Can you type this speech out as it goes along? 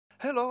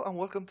Hello and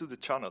welcome to the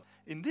channel.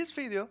 In this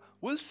video,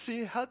 we'll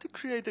see how to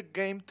create a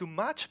game to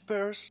match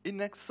pairs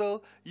in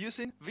Excel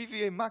using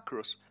VBA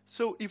macros.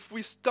 So if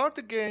we start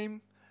the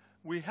game,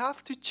 we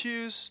have to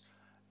choose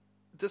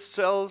the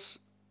cells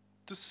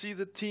to see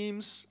the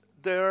teams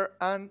there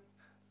and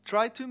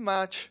try to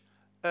match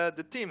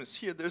the teams.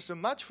 Here there's a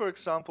match, for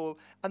example,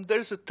 and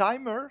there's a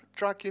timer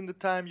tracking the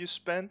time you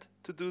spent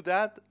to do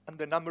that and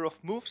the number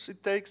of moves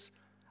it takes,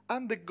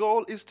 and the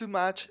goal is to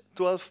match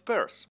 12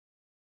 pairs.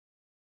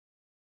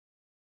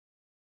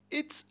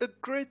 It's a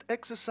great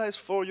exercise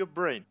for your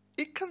brain.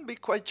 It can be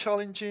quite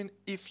challenging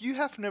if you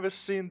have never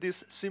seen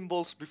these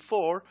symbols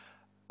before,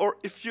 or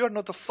if you're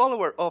not a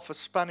follower of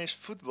Spanish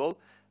football,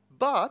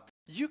 but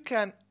you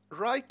can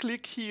right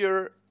click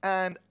here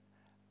and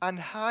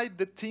hide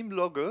the team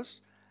logos,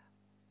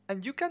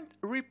 and you can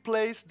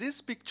replace these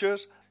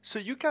pictures so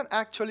you can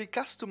actually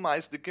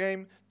customize the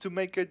game to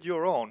make it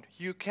your own.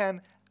 You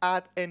can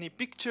add any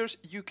pictures,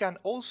 you can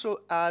also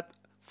add,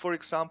 for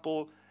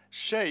example,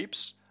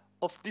 shapes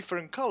of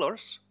different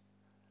colors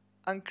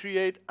and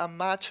create a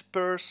match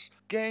pairs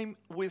game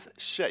with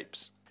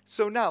shapes.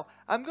 So now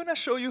I'm gonna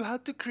show you how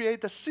to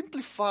create a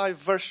simplified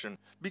version,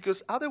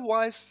 because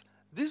otherwise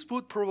this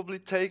would probably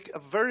take a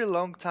very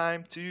long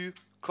time to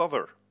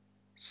cover.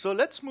 So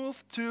let's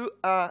move to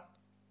a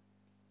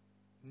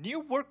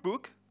new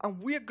workbook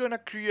and we're gonna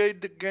create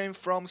the game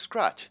from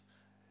scratch.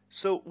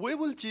 So we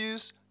will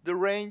use the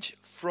range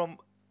from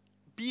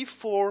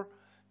B4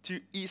 to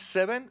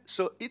E7,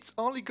 so it's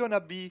only gonna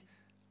be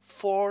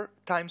 4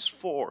 times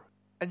 4,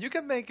 and you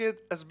can make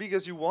it as big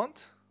as you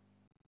want,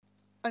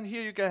 and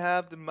here you can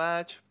have the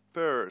match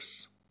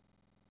pairs.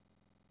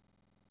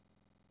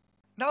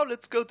 Now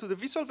let's go to the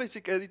Visual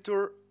Basic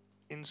editor,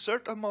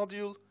 insert a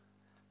module,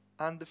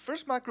 and the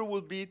first macro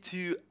will be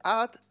to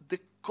add the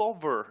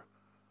cover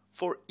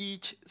for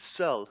each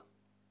cell.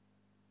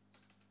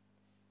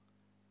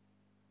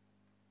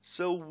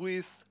 So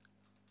with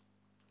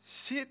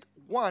sheet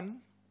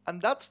 1, and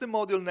that's the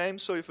module name,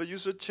 so if a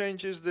user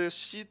changes the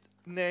sheet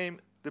name,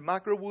 the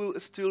macro will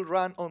still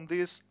run on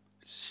this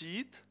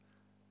sheet,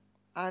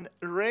 and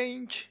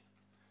range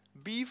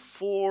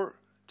B4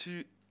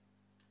 to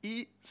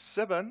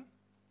E7,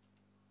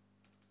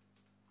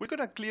 we're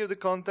gonna clear the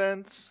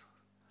contents,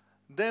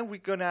 then we're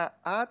gonna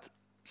add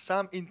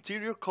some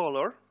interior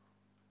color.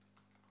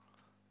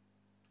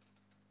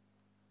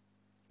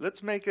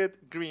 Let's make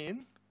it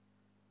green,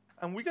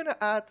 and we're gonna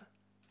add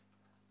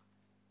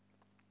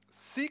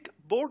thick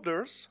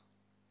borders.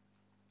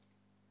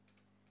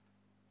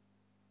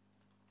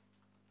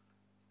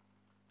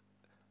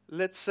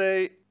 Let's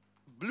say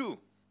blue.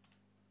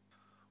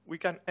 We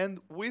can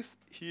end with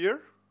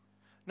here.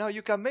 Now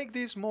you can make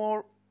this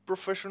more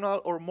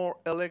professional or more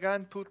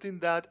elegant, putting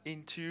that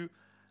into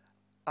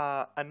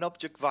an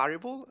object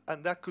variable,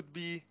 and that could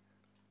be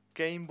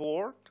game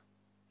board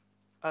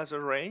as a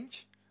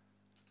range,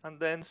 and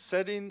then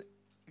setting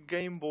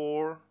game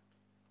board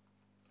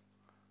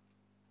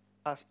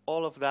as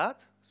all of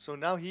that. So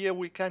now here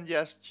we can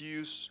just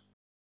use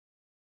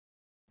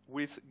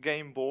with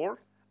game board,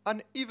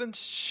 and even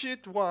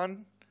sheet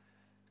 1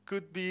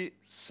 could be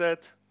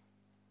set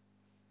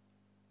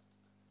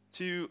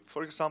to,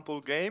 for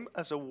example, game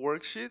as a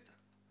worksheet,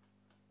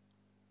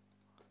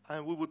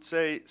 and we would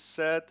say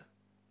set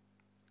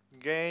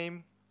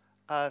game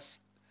as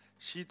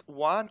sheet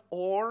 1,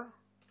 or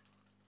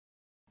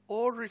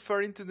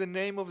referring to the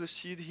name of the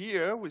sheet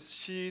here with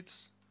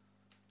sheets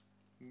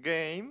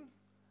game,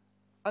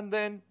 and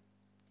then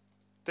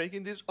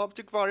taking this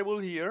object variable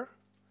here.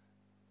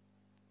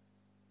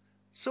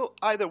 So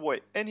either way,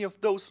 any of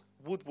those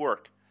would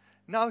work.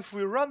 Now if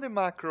we run the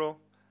macro,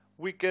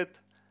 we get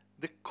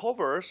the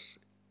covers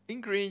in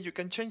green. You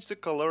can change the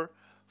color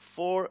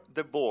for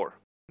the board.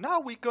 Now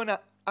we're gonna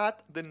add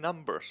the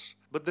numbers,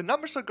 but the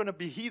numbers are gonna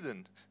be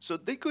hidden. So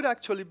they could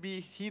actually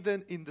be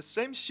hidden in the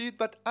same sheet,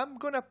 but I'm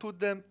gonna put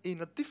them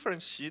in a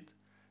different sheet.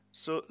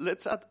 So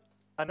let's add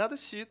another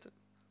sheet,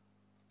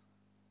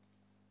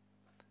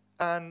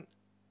 and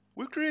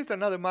we'll create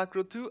another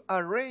macro to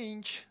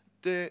arrange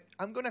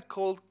I'm gonna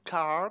call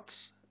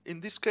cards. In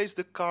this case,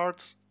 the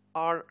cards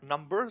are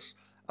numbers,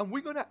 and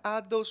we're gonna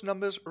add those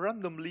numbers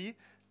randomly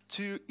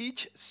to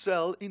each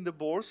cell in the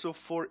board. So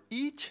for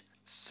each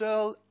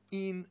cell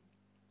and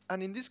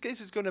in this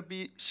case it's gonna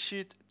be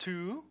sheet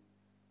 2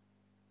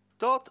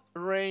 dot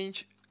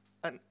range,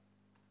 and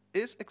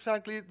is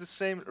exactly the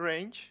same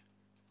range.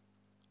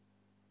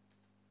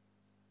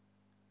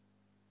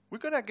 We're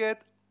gonna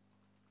get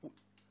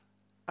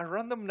a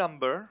random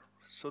number,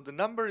 so the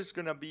number is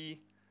gonna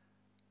be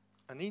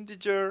an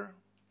integer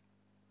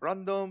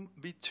random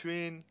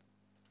between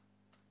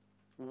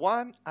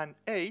 1 and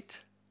 8,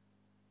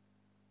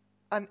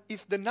 and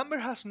if the number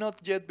has not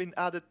yet been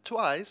added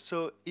twice,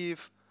 so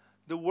if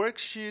the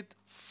worksheet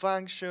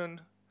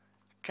function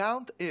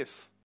countIf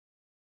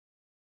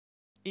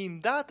in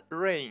that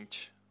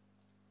range,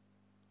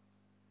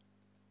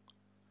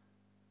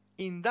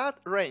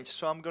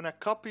 so I'm gonna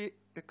copy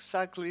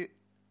exactly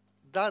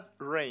that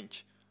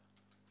range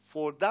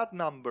for that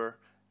number,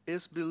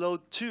 is below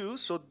 2,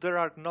 so there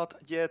are not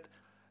yet,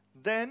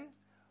 then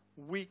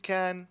we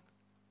can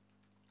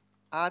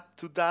add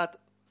to that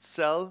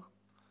cell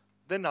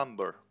the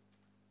number.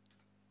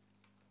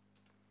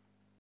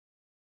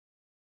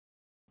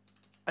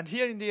 And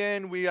here in the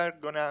end, we are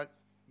gonna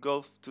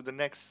go to the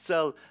next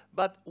cell.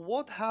 But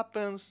what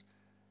happens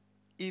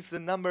if the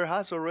number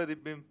has already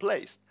been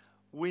placed?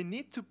 We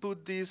need to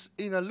put this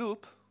in a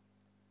loop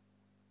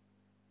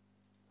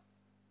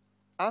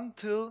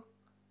until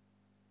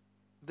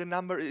the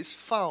number is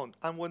found.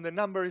 And when the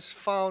number is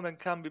found and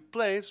can be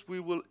placed, we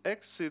will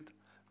exit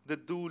the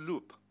do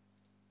loop.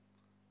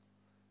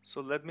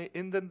 So let me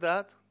indent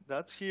that.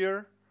 That's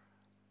here,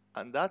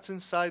 and that's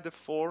inside the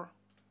for.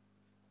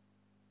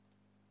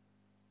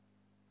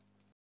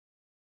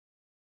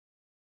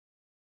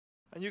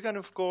 And you can,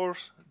 of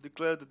course,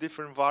 declare the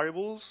different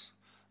variables.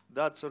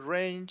 That's a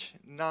range,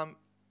 num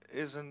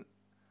isn't.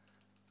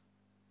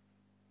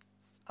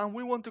 And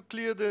we want to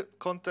clear the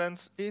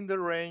contents in the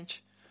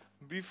range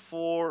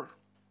before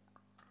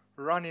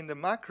running the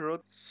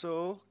macro.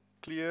 So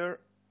clear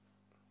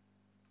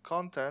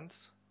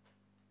contents.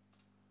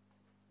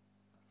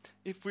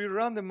 If we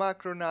run the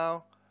macro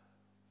now,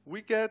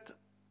 we get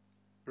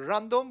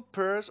random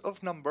pairs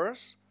of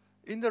numbers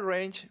in the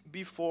range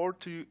B4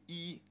 to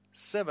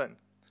E7.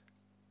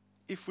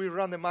 If we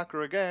run the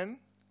macro again,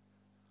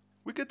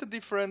 we get a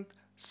different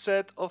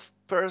set of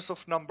pairs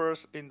of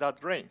numbers in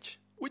that range,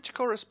 which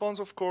corresponds,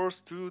 of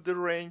course, to the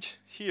range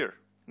here.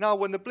 Now,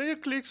 when the player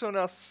clicks on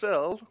a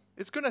cell,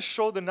 it's going to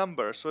show the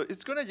number. So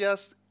it's going to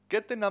just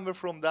get the number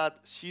from that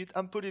sheet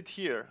and put it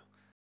here.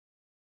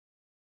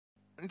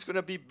 And it's going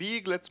to be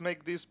big. Let's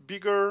make this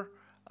bigger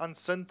and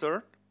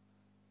centered.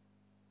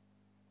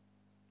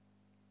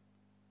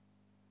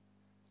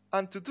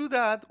 And to do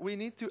that, we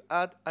need to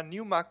add a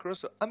new macro.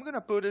 So I'm going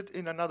to put it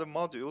in another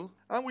module.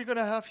 And we're going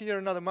to have here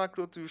another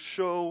macro to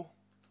show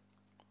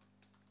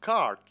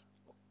card.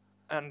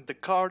 And the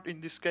card in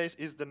this case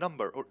is the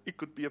number, or it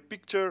could be a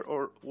picture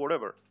or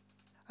whatever.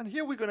 And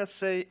here we're going to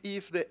say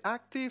if the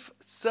active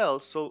cell,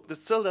 so the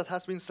cell that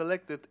has been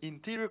selected,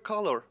 interior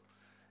color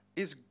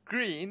is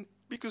green,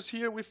 because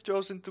here we've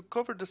chosen to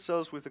cover the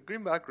cells with a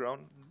green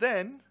background,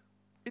 then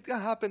it can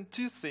happen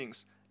two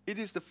things. It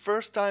is the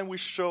first time we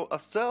show a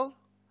cell,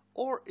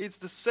 or it's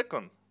the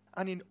second.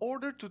 And in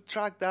order to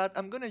track that,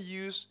 I'm going to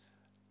use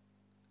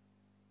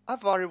a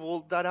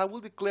variable that I will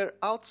declare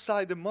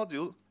outside the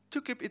module to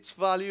keep its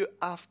value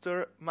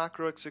after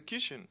macro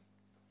execution.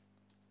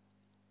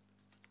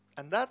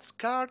 And that's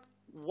card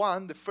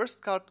 1, the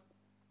first card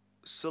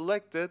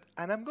selected,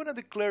 and I'm going to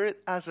declare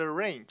it as a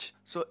range.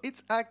 So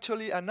it's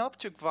actually an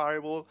object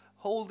variable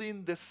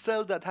holding the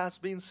cell that has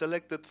been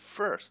selected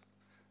first.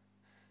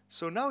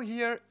 So now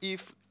here,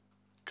 if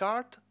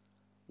card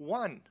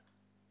 1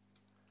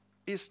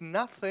 is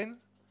nothing,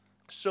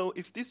 so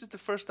if this is the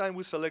first time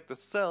we select a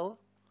cell,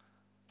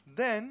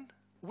 then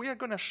we are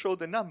going to show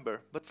the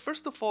number. But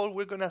first of all,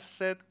 we're going to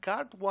set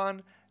card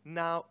 1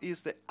 now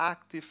is the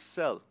active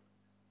cell.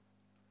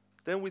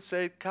 Then we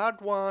say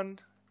card 1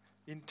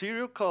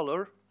 interior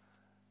color,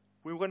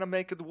 we're going to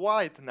make it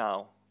white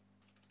now.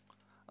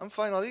 And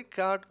finally,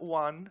 card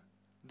 1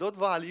 dot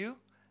value,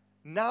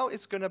 now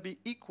it's going to be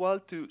equal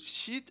to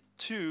sheet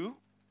 2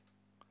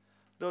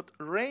 dot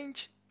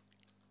range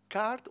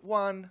card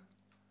 1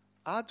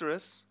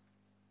 address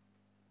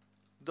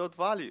dot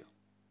value.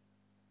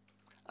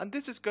 And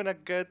this is going to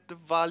get the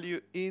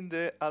value in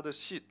the other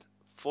sheet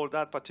for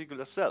that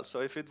particular cell. So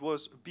if it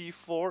was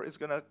B4, it's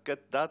going to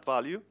get that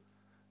value,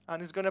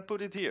 and it's going to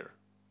put it here.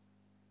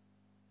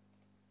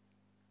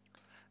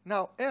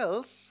 Now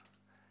else,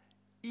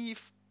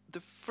 if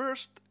the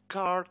first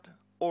card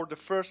or the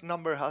first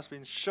number has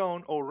been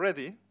shown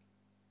already,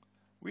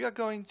 we are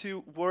going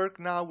to work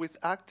now with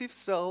active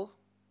cell,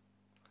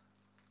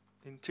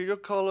 interior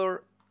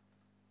color,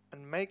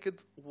 and make it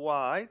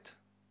white.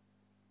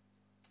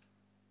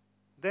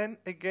 Then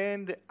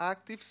again, the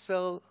active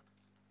cell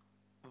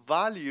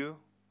value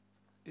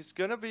is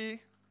going to be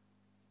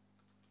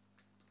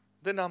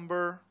the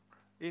number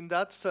in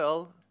that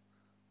cell.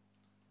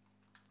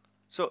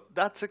 So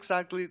that's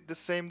exactly the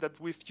same that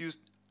we've used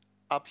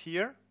up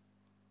here,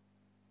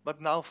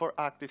 but now for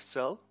active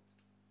cell.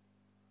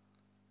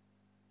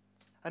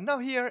 And now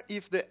here,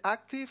 if the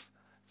active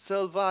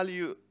cell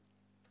value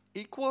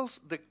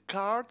equals the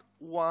card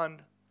 1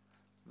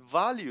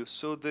 value,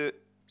 so the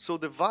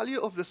value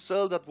of the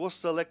cell that was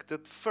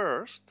selected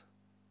first,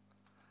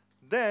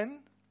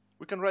 then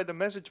we can write the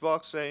message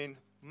box saying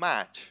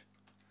match.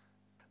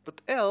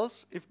 But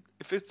else, if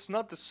it's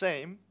not the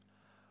same,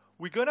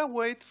 we're gonna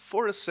wait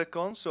for a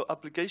second. So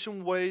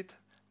application wait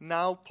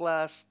now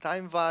plus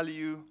time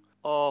value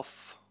of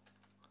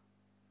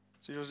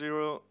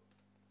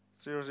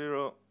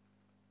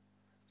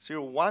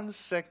 0.0001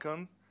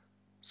 second.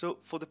 So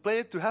for the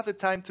player to have the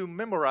time to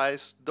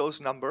memorize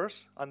those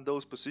numbers and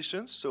those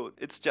positions, so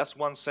it's just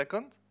 1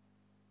 second.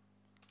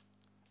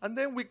 And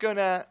then we're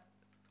gonna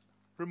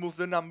remove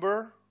the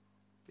number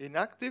in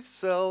active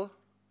cell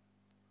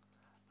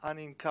and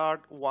in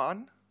card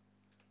 1.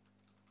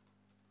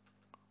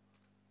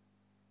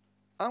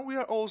 And we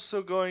are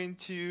also going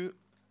to,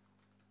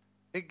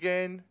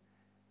 again,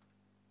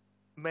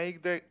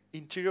 make the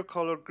interior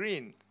color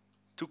green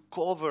to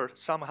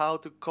somehow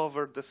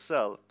cover the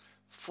cell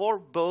for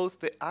both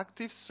the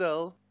active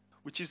cell,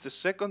 which is the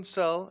second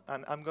cell,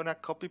 and I'm going to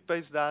copy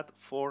paste that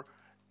for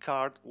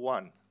card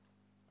 1.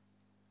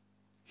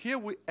 Here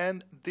we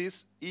end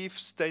this if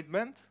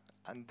statement,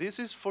 and this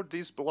is for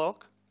this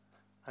block,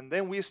 and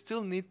then we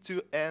still need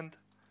to end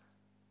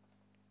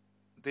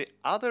the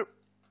other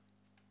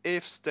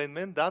if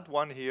statement, that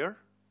one here,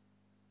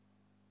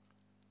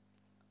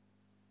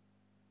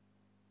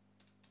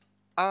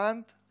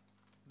 and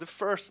the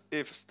first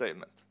if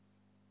statement.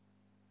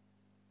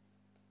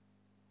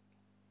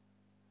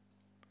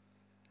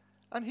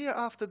 And here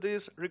after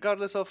this,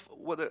 regardless of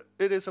whether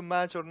it is a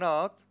match or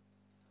not,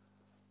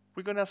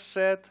 we're going to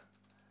set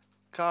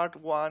card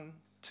 1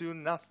 to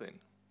nothing.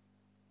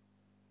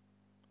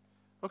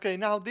 Okay,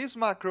 now this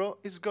macro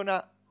is going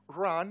to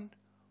run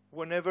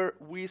whenever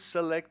we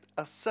select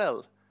a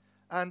cell.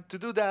 And to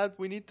do that,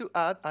 we need to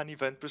add an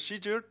event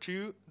procedure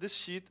to the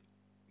sheet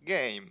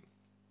game.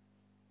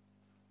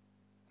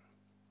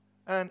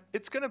 And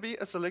it's going to be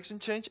a selection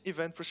change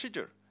event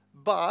procedure,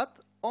 but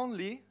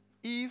only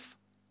if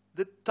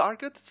the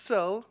target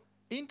cell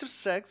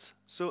intersects,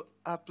 so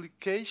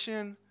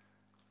application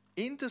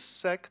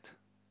intersect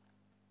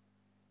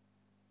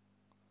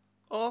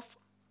of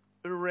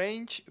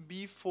range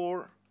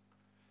B4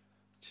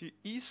 to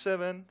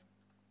E7,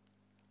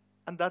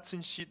 and that's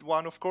in sheet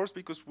 1, of course,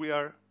 because we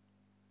are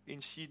in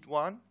sheet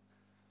 1,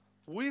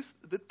 with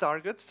the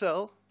target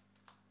cell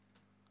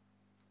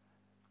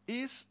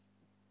is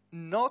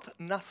not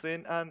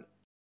nothing, and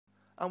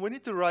we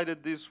need to write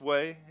it this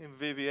way in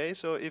VBA.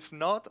 So if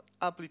not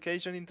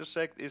application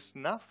intersect is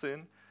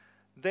nothing,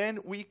 then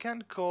we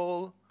can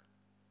call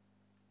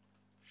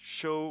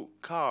show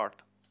card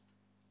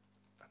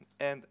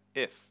and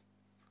if.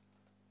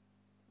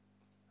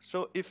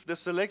 So if the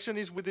selection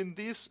is within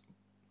this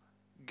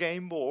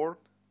game board,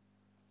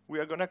 we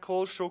are going to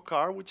call show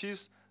card, which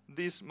is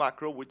this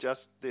macro we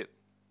just did.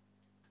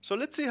 So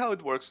let's see how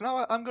it works.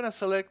 Now I'm going to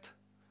select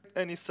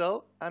any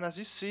cell, and as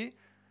you see,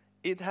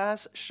 it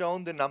has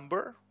shown the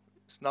number.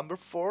 It's number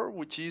 4,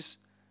 which is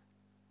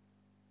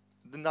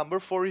the number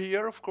 4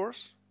 here, of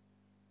course.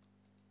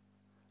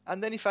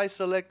 And then if I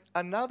select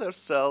another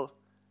cell,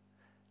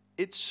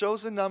 it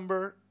shows the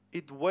number,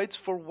 it waits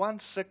for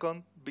 1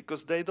 second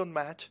because they don't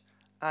match,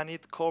 and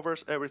it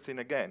covers everything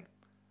again.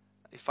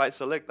 If I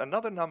select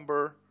another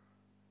number,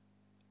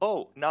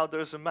 oh, now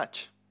there's a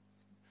match.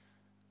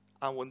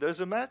 And when there's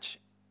a match,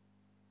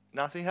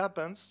 nothing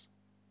happens.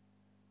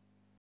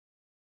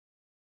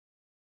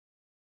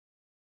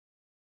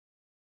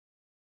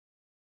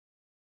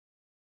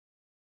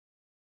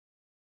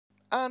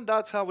 And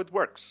that's how it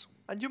works.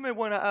 And you may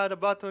want to add a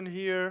button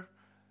here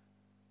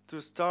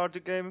to start the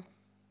game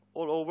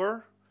all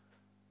over,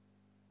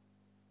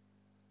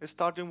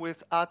 starting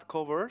with add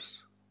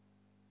covers,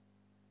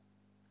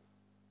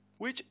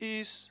 which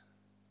is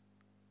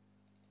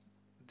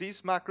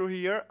this macro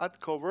here, add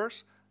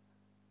covers,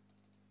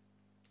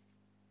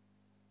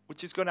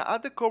 which is going to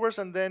add the covers,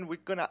 and then we're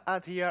going to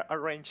add here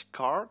arrange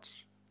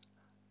cards.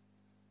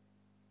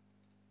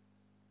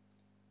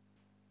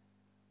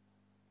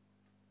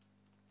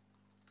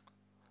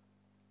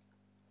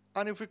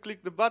 And if we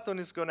click the button,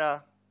 it's going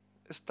to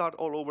start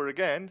all over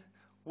again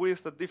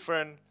with a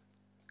different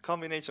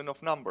combination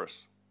of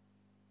numbers.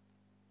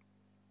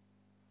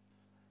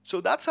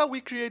 So that's how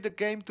we create a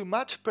game to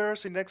match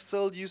pairs in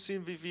Excel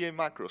using VBA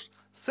macros.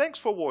 Thanks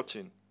for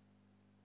watching.